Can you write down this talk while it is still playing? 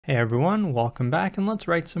Hey everyone, welcome back, and let's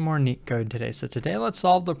write some more Leetcode today. So today let's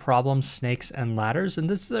solve the problem snakes and ladders, and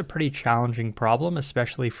this is a pretty challenging problem,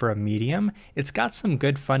 especially for a medium. It's got some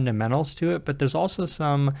good fundamentals to it, but there's also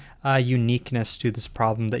some uniqueness to this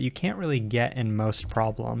problem that you can't really get in most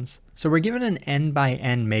problems. So we're given an n by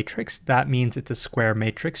n matrix. That means it's a square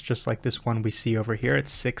matrix, just like this one we see over here.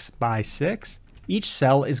 It's 6 by 6. Each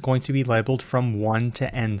cell is going to be labeled from 1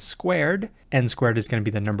 to n squared. N squared is going to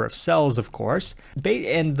be the number of cells, of course.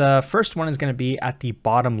 And the first one is going to be at the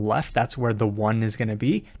bottom left. That's where the 1 is going to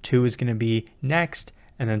be. 2 is going to be next,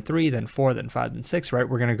 and then 3, then 4, then 5, then 6, right?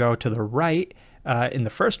 We're going to go to the right in the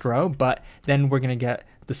first row, but then we're going to get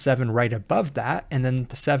the 7 right above that, and then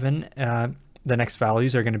the 7, the next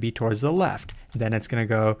values are going to be towards the left. Then it's going to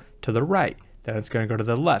go to the right. Then it's going to go to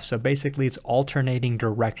the left. So basically it's alternating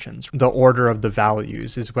directions. The order of the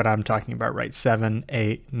values is what I'm talking about, right? 7,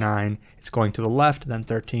 8, 9, it's going to the left, then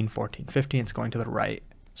 13, 14, 15, it's going to the right.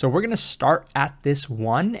 So we're going to start at this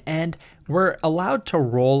 1, and we're allowed to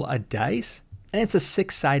roll a dice, and it's a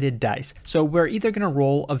 6-sided dice. So we're either going to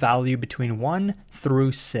roll a value between 1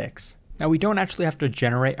 through 6. Now we don't actually have to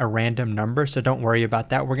generate a random number, so don't worry about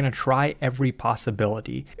that. We're going to try every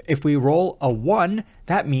possibility. If we roll a 1,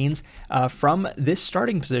 that means from this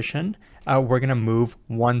starting position, we're going to move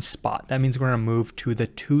 1 spot. That means we're going to move to the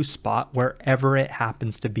 2 spot wherever it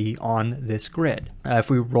happens to be on this grid.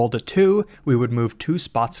 If we rolled a 2, we would move 2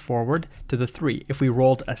 spots forward to the 3. If we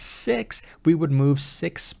rolled a 6, we would move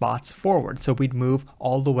 6 spots forward. So we'd move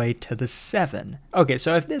all the way to the 7. Okay,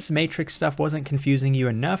 so if this matrix stuff wasn't confusing you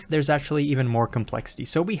enough, there's actually even more complexity.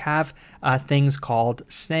 So we have things called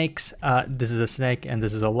snakes. This is a snake and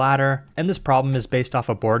this is a ladder. And this problem is based off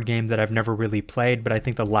a board game that I've never really played, but I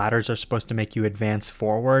think the ladders are supposed to make you advance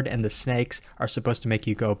forward and the snakes are supposed to make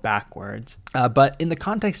you go backwards. But in the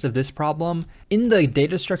context of this problem, in the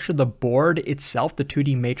data structure, the board itself, the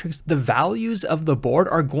 2D matrix, the values of the board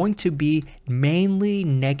are going to be mainly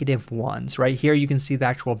 -1s. Right here you can see the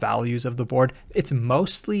actual values of the board. It's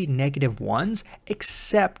mostly -1s,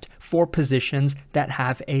 except for positions that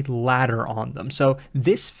have a ladder on them. So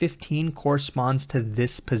this 15 corresponds to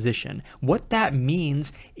this position. What that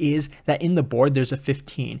means is that in the board there's a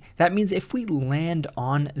 15. That means if we land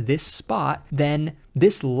on this spot, then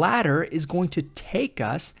this ladder is going to take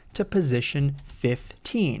us to position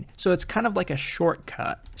 15. So it's kind of like a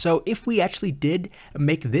shortcut. So if we actually did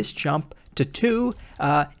make this jump to 2,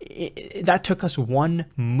 that took us 1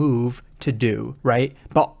 move to do, right?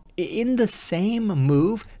 But in the same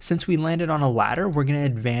move, since we landed on a ladder, we're going to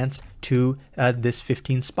advance to this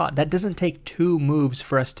 15 spot. That doesn't take 2 moves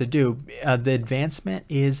for us to do. The advancement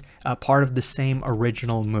is part of the same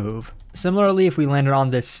original move. Similarly, if we landed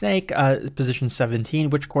on this snake, position 17,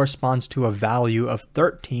 which corresponds to a value of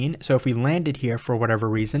 13, so if we landed here for whatever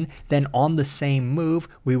reason, then on the same move,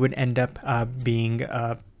 we would end up being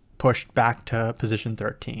pushed back to position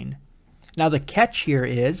 13. Now the catch here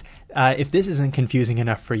is, if this isn't confusing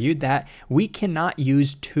enough for you, that we cannot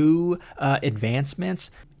use 2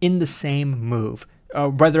 advancements in the same move,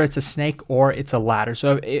 whether it's a snake or it's a ladder.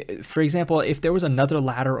 So for example, if there was another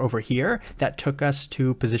ladder over here that took us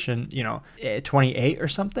to position, 28 or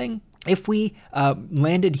something, if we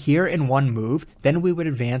landed here in 1 move, then we would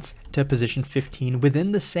advance to position 15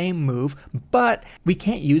 within the same move, but we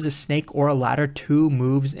can't use a snake or a ladder 2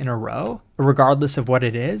 moves in a row, regardless of what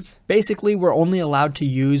it is. Basically, we're only allowed to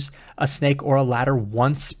use a snake or a ladder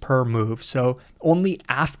once per move. So only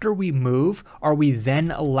after we move are we then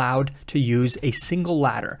allowed to use a single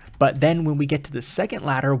ladder. But then when we get to the second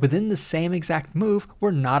ladder within the same exact move, we're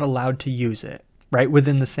not allowed to use it. Right,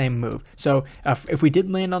 within the same move. So if we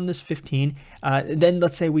did land on this 15, then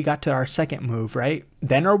let's say we got to our second move, right?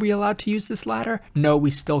 Then are we allowed to use this ladder? No, we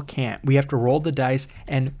still can't. We have to roll the dice,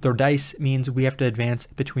 and the dice means we have to advance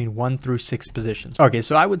between 1 through 6 positions. Okay,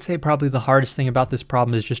 so I would say probably the hardest thing about this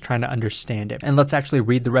problem is just trying to understand it. And let's actually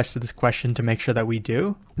read the rest of this question to make sure that we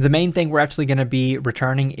do. The main thing we're actually going to be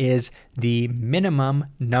returning is the minimum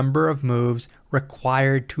number of moves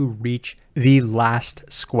required to reach the last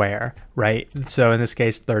square, right? So in this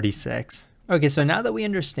case, 36. Okay, so now that we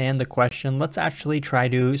understand the question, let's actually try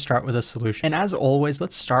to start with a solution. And as always,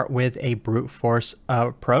 let's start with a brute force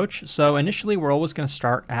approach. So initially, we're always going to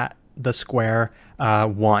start at the square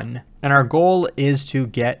 1. And our goal is to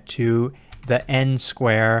get to the n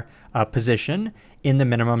square position in the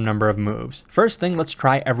minimum number of moves. First thing, let's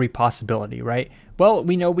try every possibility, right? Well,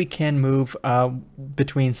 we know we can move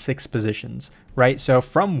between 6 positions, right? So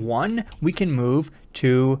from 1, we can move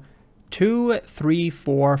to 2, 3,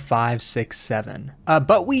 4, 5, 6, 7.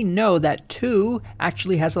 But we know that 2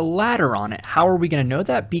 actually has a ladder on it. How are we going to know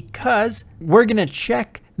that? Because we're going to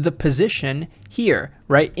check the position here,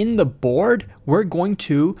 right? In the board, we're going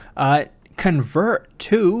to convert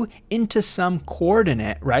 2 into some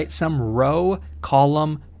coordinate, right? Some row,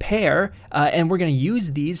 column, pair, and we're going to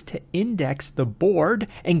use these to index the board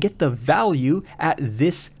and get the value at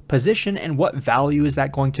this position. And what value is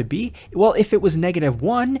that going to be? Well, if it was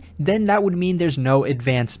 -1, then that would mean there's no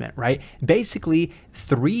advancement, right? Basically,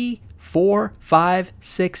 3, 4, 5,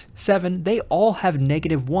 6, 7, they all have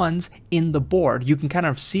 -1s in the board. You can kind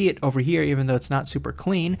of see it over here, even though it's not super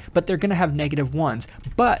clean, but they're going to have -1s.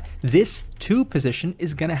 But this 2 position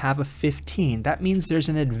is going to have a 15. That means there's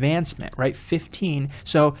an advancement, right? 15.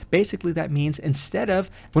 So basically that means instead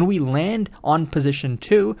of when we land on position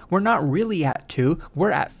 2, we're not really at 2,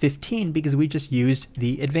 we're at 15 because we just used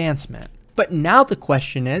the advancement. But now the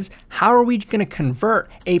question is, how are we going to convert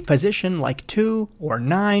a position like 2 or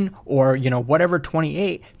 9 or, whatever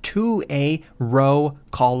 28 to a row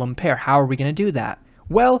column pair? How are we going to do that?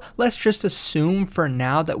 Well, let's just assume for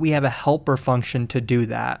now that we have a helper function to do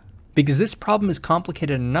that. Because this problem is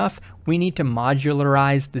complicated enough, we need to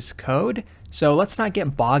modularize this code. So let's not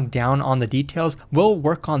get bogged down on the details. We'll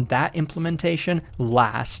work on that implementation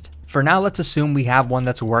last. For now, let's assume we have one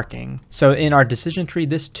that's working. So in our decision tree,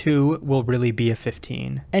 this 2 will really be a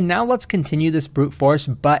 15. And now let's continue this brute force.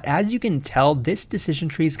 But as you can tell, this decision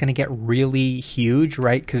tree is going to get really huge,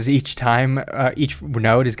 right? Because each time, each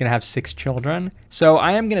node is going to have 6 children. So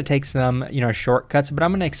I am going to take some, shortcuts, but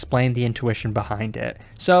I'm going to explain the intuition behind it.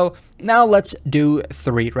 So now let's do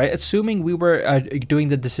 3, right? Assuming we were doing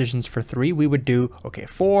the decisions for 3, we would do,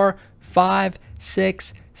 4, 5,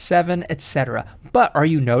 6, 7, etc. But are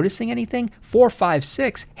you noticing anything? 4, 5,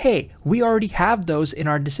 6, hey, we already have those in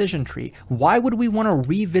our decision tree. Why would we want to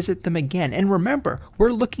revisit them again? And remember,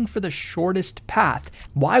 we're looking for the shortest path.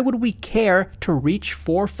 Why would we care to reach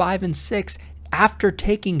 4, 5, and 6 after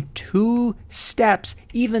taking 2 steps,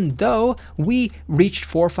 even though we reached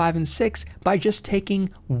 4, 5, and 6 by just taking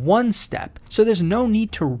 1 step? So there's no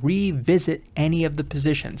need to revisit any of the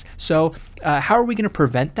positions. So how are we going to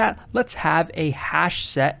prevent that? Let's have a hash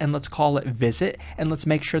set and let's call it visit, and let's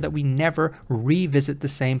make sure that we never revisit the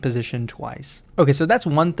same position twice. Okay, so that's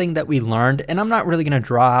one thing that we learned, and I'm not really going to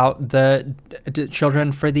draw out the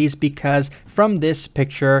children for these because from this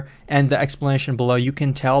picture and the explanation below, you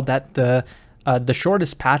can tell that the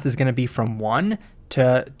shortest path is going to be from 1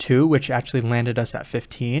 to 2, which actually landed us at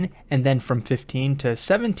 15, and then from 15 to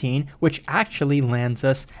 17, which actually lands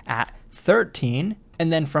us at 13,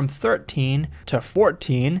 and then from 13 to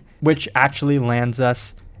 14, which actually lands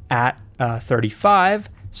us at 35.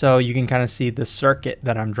 So you can kind of see the circuit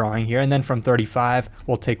that I'm drawing here, and then from 35,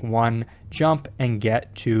 we'll take 1 jump and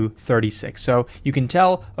get to 36. So you can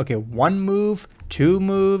tell, okay, 1 move, 2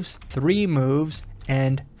 moves, 3 moves,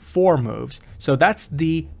 and 4 moves. So that's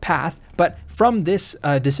the path. But from this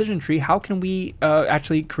decision tree, how can we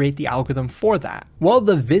actually create the algorithm for that? Well,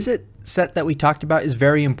 the visit set that we talked about is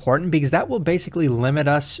very important because that will basically limit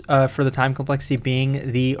us for the time complexity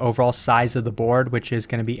being the overall size of the board, which is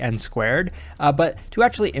going to be n squared. But to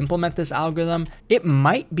actually implement this algorithm, it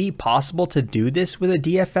might be possible to do this with a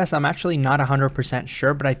DFS. I'm actually not 100%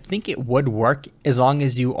 sure, but I think it would work as long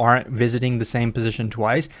as you aren't visiting the same position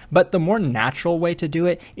twice. But the more natural way to do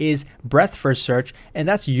it is breadth first search, and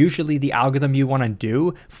that's usually the algorithm you want to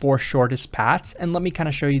do for shortest paths. And let me kind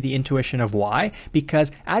of show you the intuition of why,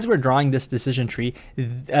 because as we're drawing this decision tree,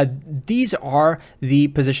 these are the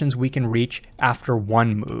positions we can reach after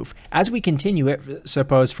 1 move. As we continue it,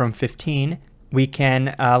 suppose from 15, we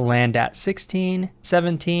can land at 16,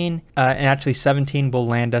 17, and actually 17 will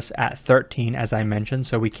land us at 13, as I mentioned.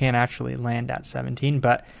 So we can't actually land at 17,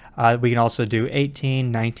 but we can also do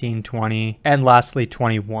 18, 19, 20, and lastly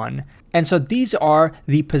 21. And so these are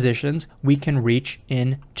the positions we can reach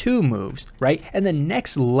in 2 moves, right? And the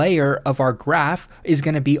next layer of our graph is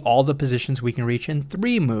going to be all the positions we can reach in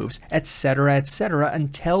 3 moves, etc.,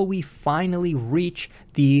 until we finally reach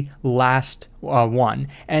the last one.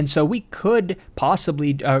 And so we could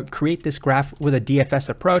possibly create this graph with a DFS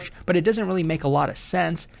approach, but it doesn't really make a lot of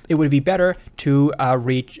sense. It would be better to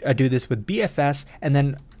do this with BFS and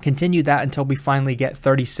then continue that until we finally get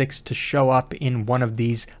 36 to show up in one of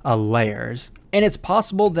these layers. And it's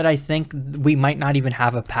possible that I think we might not even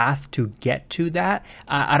have a path to get to that.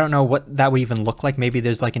 I don't know what that would even look like. Maybe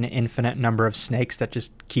there's like an infinite number of snakes that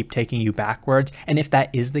just keep taking you backwards. And if that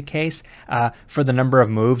is the case, for the number of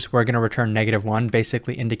moves, we're going to return -1,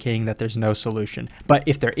 basically indicating that there's no solution. But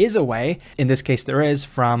if there is a way, in this case there is,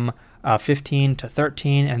 from 15 to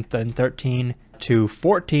 13 and then 13 to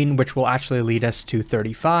 14, which will actually lead us to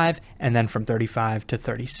 35. And then from 35 to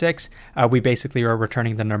 36, we basically are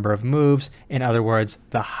returning the number of moves. In other words,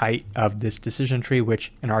 the height of this decision tree,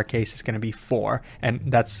 which in our case is going to be 4. And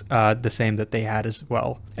that's the same that they had as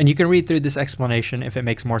well. And you can read through this explanation if it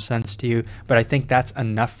makes more sense to you, but I think that's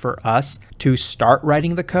enough for us to start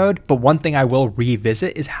writing the code. But one thing I will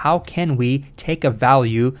revisit is how can we take a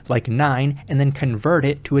value like 9 and then convert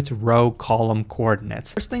it to its row column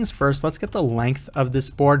coordinates. First things first, let's get the length of this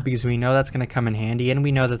board because we know that's going to come in handy, and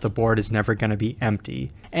we know that the board is never going to be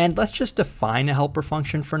empty. And let's just define a helper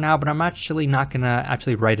function for now, but I'm actually not going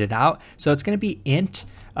to write it out. So it's going to be int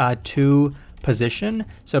to position.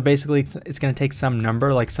 So basically it's going to take some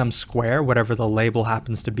number, like some square, whatever the label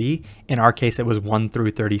happens to be. In our case, it was 1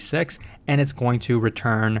 through 36, and it's going to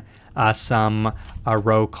return some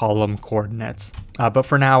row column coordinates. But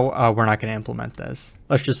for now, we're not going to implement this.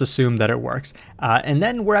 Let's just assume that it works. And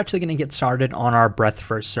then we're actually going to get started on our breadth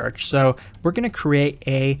first search. So we're going to create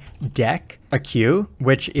a deck, a queue,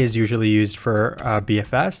 which is usually used for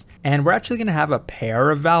BFS. And we're actually going to have a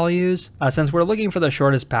pair of values. Since we're looking for the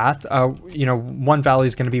shortest path, one value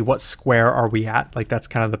is going to be what square are we at? Like that's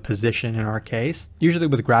kind of the position in our case. Usually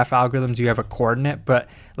with graph algorithms, you have a coordinate, but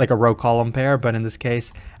like a row column pair. But in this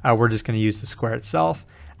case, we're just going to use the square itself.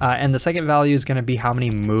 And the second value is going to be how many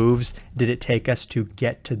moves did it take us to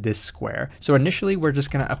get to this square. So initially we're just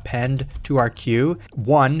going to append to our queue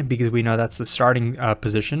 1 because we know that's the starting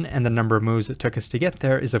position, and the number of moves it took us to get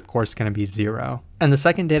there is of course going to be 0. And the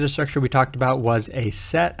second data structure we talked about was a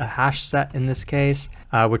set, a hash set in this case,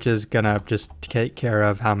 which is going to just take care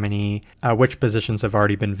of how many, which positions have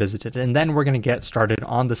already been visited. And then we're going to get started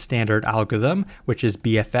on the standard algorithm, which is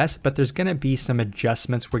BFS, but there's going to be some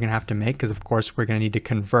adjustments we're going to have to make because of course we're going to need to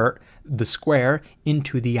convert the square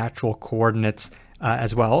into the actual coordinates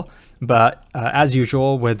as well. But as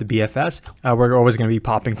usual with the BFS, we're always going to be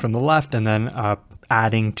popping from the left and then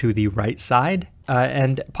adding to the right side.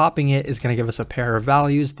 And popping it is going to give us a pair of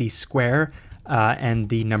values, the square and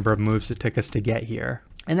the number of moves it took us to get here.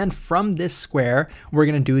 And then from this square, we're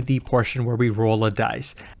going to do the portion where we roll a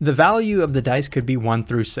dice. The value of the dice could be 1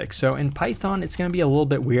 through 6. So in Python, it's going to be a little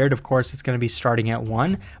bit weird. Of course, it's going to be starting at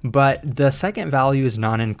 1, but the second value is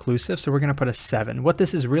non-inclusive. So we're going to put a 7. What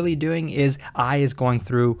this is really doing is I is going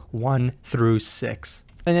through 1 through 6.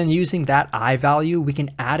 And then using that I value, we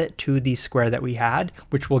can add it to the square that we had,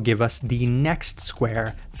 which will give us the next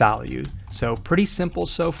square value. So pretty simple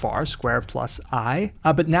so far, square plus I.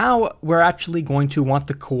 But now we're actually going to want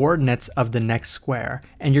the coordinates of the next square.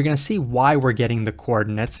 And you're going to see why we're getting the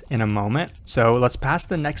coordinates in a moment. So let's pass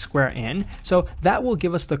the next square in. So that will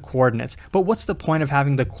give us the coordinates. But what's the point of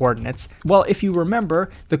having the coordinates? Well, if you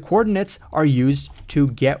remember, the coordinates are used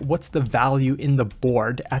to get what's the value in the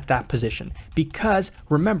board at that position. Because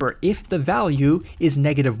remember, if the value is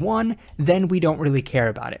 -1, then we don't really care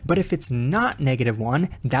about it. But if it's not -1,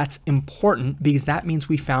 that's important because that means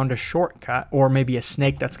we found a shortcut or maybe a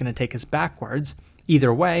snake that's going to take us backwards.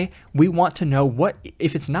 Either way, we want to know what,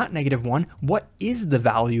 if it's not -1, what is the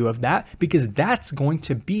value of that? Because that's going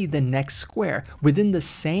to be the next square. Within the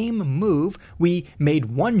same move, we made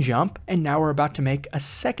one jump and now we're about to make a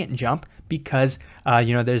second jump because,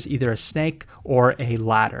 there's either a snake or a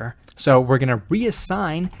ladder. So we're going to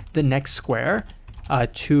reassign the next square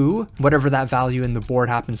to whatever that value in the board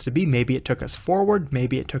happens to be. Maybe it took us forward,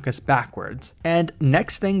 maybe it took us backwards. And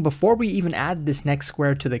next thing, before we even add this next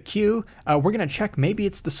square to the queue, we're going to check maybe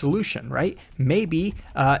it's the solution, right? Maybe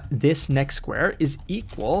this next square is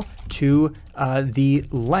equal to the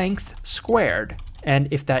length squared. And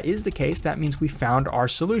if that is the case, that means we found our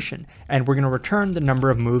solution. And we're going to return the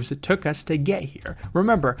number of moves it took us to get here.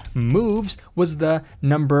 Remember, moves was the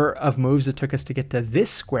number of moves it took us to get to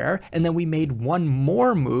this square. And then we made one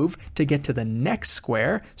more move to get to the next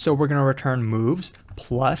square. So we're going to return moves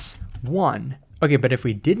plus 1. Okay, but if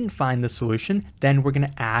we didn't find the solution, then we're going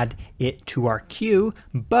to add it to our queue,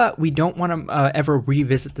 but we don't want to ever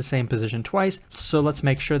revisit the same position twice. So let's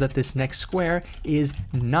make sure that this next square is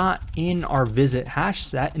not in our visit hash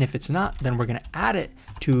set. And if it's not, then we're going to add it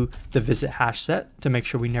to the visit hash set to make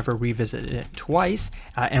sure we never revisit it twice.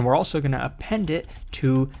 And we're also going to append it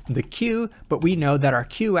to the queue, but we know that our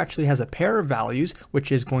queue actually has a pair of values,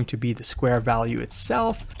 which is going to be the square value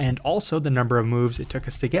itself, and also the number of moves it took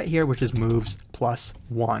us to get here, which is moves plus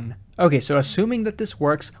 1. Okay, so assuming that this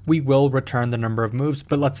works, we will return the number of moves,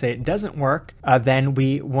 but let's say it doesn't work, then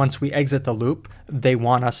once we exit the loop, they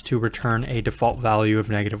want us to return a default value of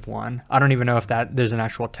 -1. I don't even know if there's an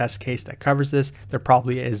actual test case that covers this. There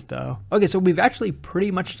probably is though. Okay, so we've actually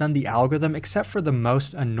pretty much done the algorithm except for the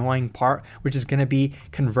most annoying part, which is going to be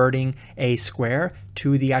converting a square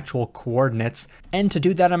to the actual coordinates. And to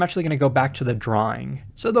do that, I'm actually going to go back to the drawing.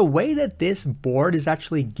 So the way that this board is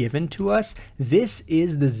actually given to us, this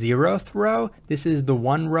is the 0th row, this is the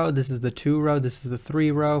 1 row, this is the 2 row, this is the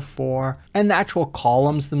 3 row, 4, and the actual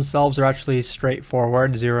columns themselves are actually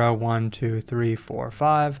straightforward, 0, 1, 2, 3, 4,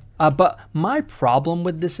 5. But my problem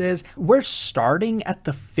with this is we're starting at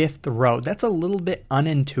the 5th row. That's a little bit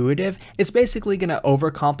unintuitive. It's basically going to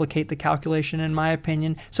overcomplicate the calculation in my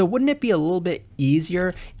opinion. So wouldn't it be a little bit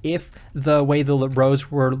easier if the way the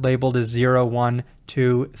rows were labeled as 0, 1,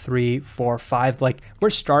 2, 3, 4, 5, like we're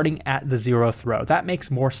starting at the 0th row. That makes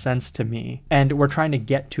more sense to me. And we're trying to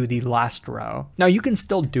get to the last row. Now you can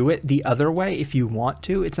still do it the other way if you want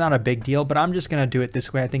to. It's not a big deal, but I'm just going to do it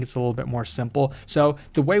this way. I think it's a little bit more simple. So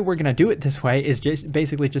the way we're going to do it this way is just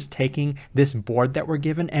basically just taking this board that we're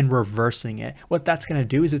given and reversing it. What that's going to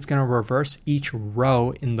do is it's going to reverse each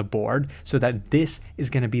row in the board so that this is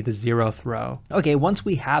going to be the 0th row. Okay, once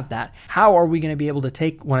we have that, how are we going to be able to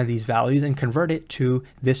take one of these values and convert it to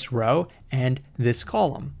this row and this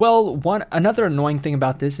column? Well, another annoying thing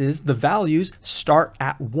about this is the values start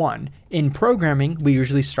at 1. In programming, we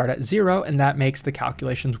usually start at 0, and that makes the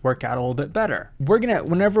calculations work out a little bit better. We're gonna,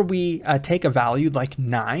 whenever we take a value like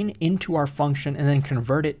 9 into our function and then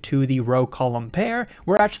convert it to the row column pair,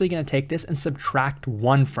 we're actually gonna take this and subtract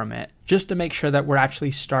 1 from it, just to make sure that we're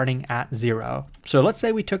actually starting at 0. So let's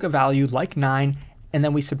say we took a value like 9 and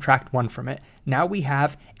then we subtract 1 from it. Now we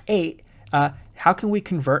have 8. How can we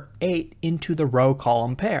convert 8 into the row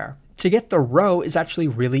column pair? To get the row is actually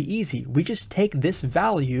really easy. We just take this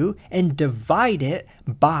value and divide it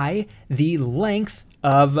by the length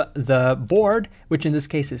of the board, which in this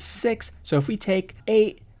case is 6. So if we take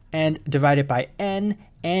 8 and divide it by n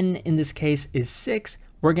in this case is 6,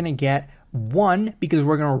 we're gonna get 1 because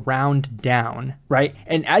we're going to round down, right?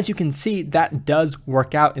 And as you can see, that does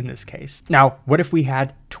work out in this case. Now, what if we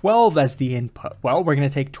had 12 as the input? Well, we're going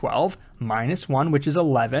to take 12 minus 1, which is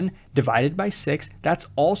 11, divided by 6. That's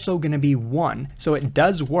also going to be 1. So it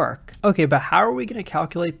does work. Okay, but how are we going to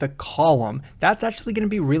calculate the column? That's actually going to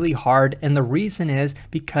be really hard. And the reason is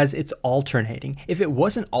because it's alternating. If it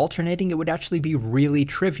wasn't alternating, it would actually be really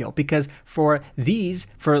trivial because for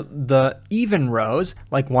the even rows,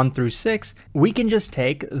 like 1 through 6, we can just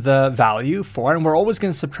take the value 4, and we're always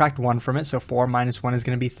going to subtract 1 from it. So 4 minus 1 is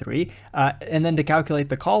going to be 3. And then to calculate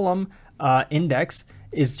the column index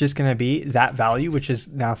is just going to be that value, which is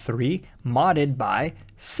now 3, modded by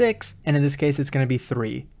 6. And in this case, it's going to be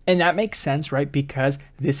 3. And that makes sense, right? Because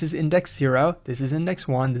this is index 0, this is index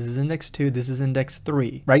 1, this is index 2, this is index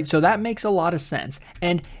 3, right? So that makes a lot of sense.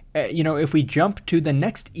 And you know, if we jump to the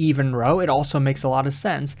next even row, it also makes a lot of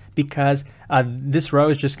sense because this row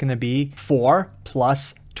is just going to be 4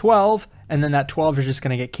 plus 12, and then that 12 is just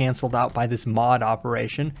going to get canceled out by this mod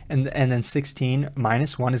operation, and then 16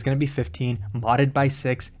 minus 1 is going to be 15, modded by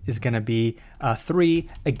 6 is going to be 3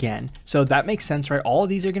 again. So that makes sense, right? All of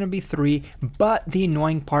these are going to be 3, but the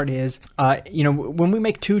annoying part is, you know, when we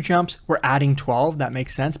make 2 jumps, we're adding 12, that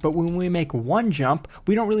makes sense, but when we make 1 jump,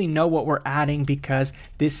 we don't really know what we're adding because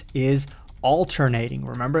this is alternating.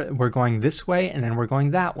 Remember, we're going this way and then we're going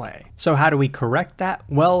that way. So how do we correct that?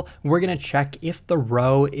 Well, we're going to check if the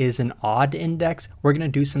row is an odd index. We're going to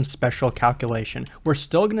do some special calculation. We're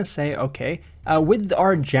still going to say, okay, with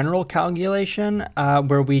our general calculation,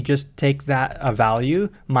 where we just take that value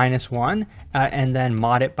minus 1 and then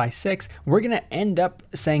mod it by 6, we're going to end up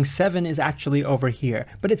saying 7 is actually over here,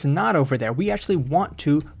 but it's not over there. We actually want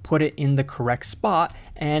to put it in the correct spot.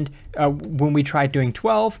 And when we try doing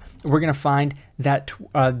 12, we're going to find that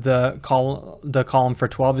the column for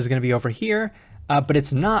 12 is going to be over here. But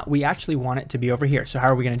it's not. We actually want it to be over here. So how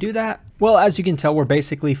are we going to do that? Well, as you can tell, we're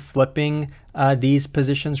basically flipping these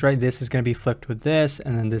positions, right? This is going to be flipped with this,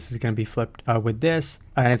 and then this is going to be flipped with this,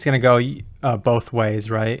 and it's going to go both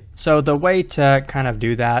ways, right? So the way to kind of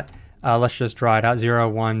do that, let's just draw it out, 0,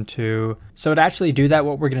 1, 2. So to actually do that,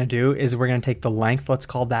 what we're going to do is we're going to take the length, let's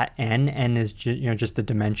call that n. N is just the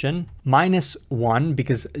dimension, minus 1,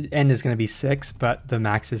 because n is going to be 6, but the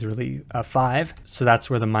max is really 5. So that's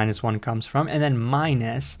where the minus 1 comes from. And then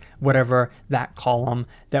minus whatever that column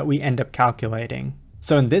that we end up calculating.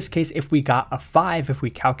 So in this case, if we got a 5, if we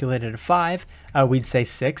calculated a 5, we'd say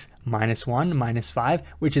 6 minus 1 minus 5,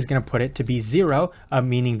 which is going to put it to be 0,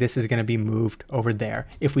 meaning this is going to be moved over there.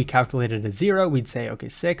 If we calculated a 0, we'd say, okay,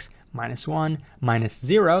 6 minus 1 minus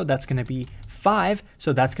 0, that's going to be 5.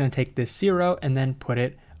 So that's going to take this 0 and then put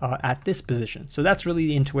it at this position. So that's really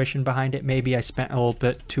the intuition behind it. Maybe I spent a little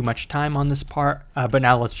bit too much time on this part, but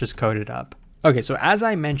now let's just code it up. Okay, so as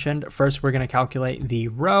I mentioned, first we're going to calculate the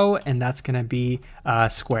row, and that's going to be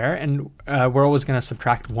square, and we're always going to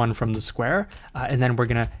subtract 1 from the square, and then we're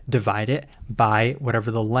going to divide it by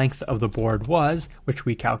whatever the length of the board was, which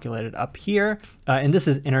we calculated up here. And this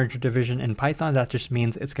is integer division in Python. That just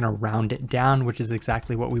means it's going to round it down, which is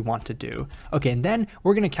exactly what we want to do. Okay, and then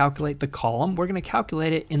we're going to calculate the column. We're going to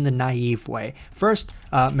calculate it in the naive way. First,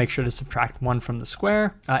 make sure to subtract 1 from the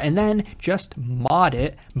square, and then just mod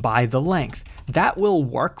it by the length. That will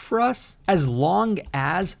work for us as long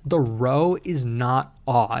as the row is not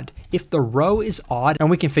odd. If the row is odd, and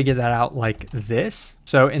we can figure that out like this.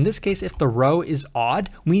 So in this case, if the row is odd,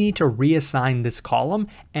 we need to reassign this column,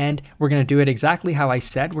 and we're going to do it exactly how I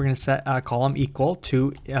said. We're going to set a column equal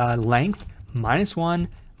to length minus 1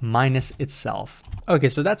 minus itself. Okay,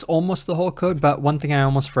 so that's almost the whole code, but one thing I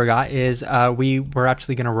almost forgot is we're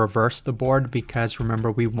actually going to reverse the board, because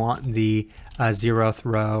remember, we want the 0th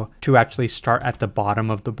row to actually start at the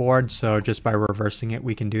bottom of the board. So just by reversing it,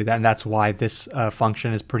 we can do that. And that's why this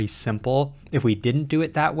function is pretty simple. If we didn't do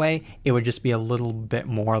it that way, it would just be a little bit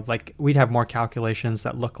more like we'd have more calculations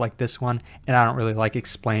that look like this one. And I don't really like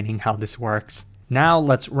explaining how this works. Now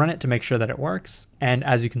let's run it to make sure that it works. And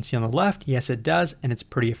as you can see on the left, yes, it does, and it's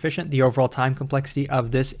pretty efficient. The overall time complexity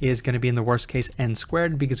of this is going to be in the worst case n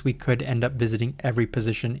squared, because we could end up visiting every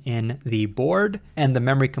position in the board. And the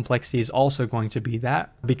memory complexity is also going to be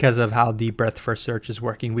that, because of how the breadth first search is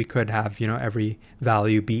working. We could have, you know, every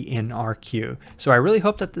value be in our queue. So I really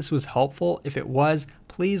hope that this was helpful. If it was,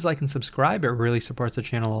 please like and subscribe. It really supports the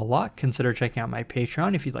channel a lot. Consider checking out my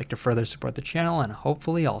Patreon if you'd like to further support the channel, and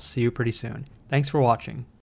hopefully I'll see you pretty soon. Thanks for watching.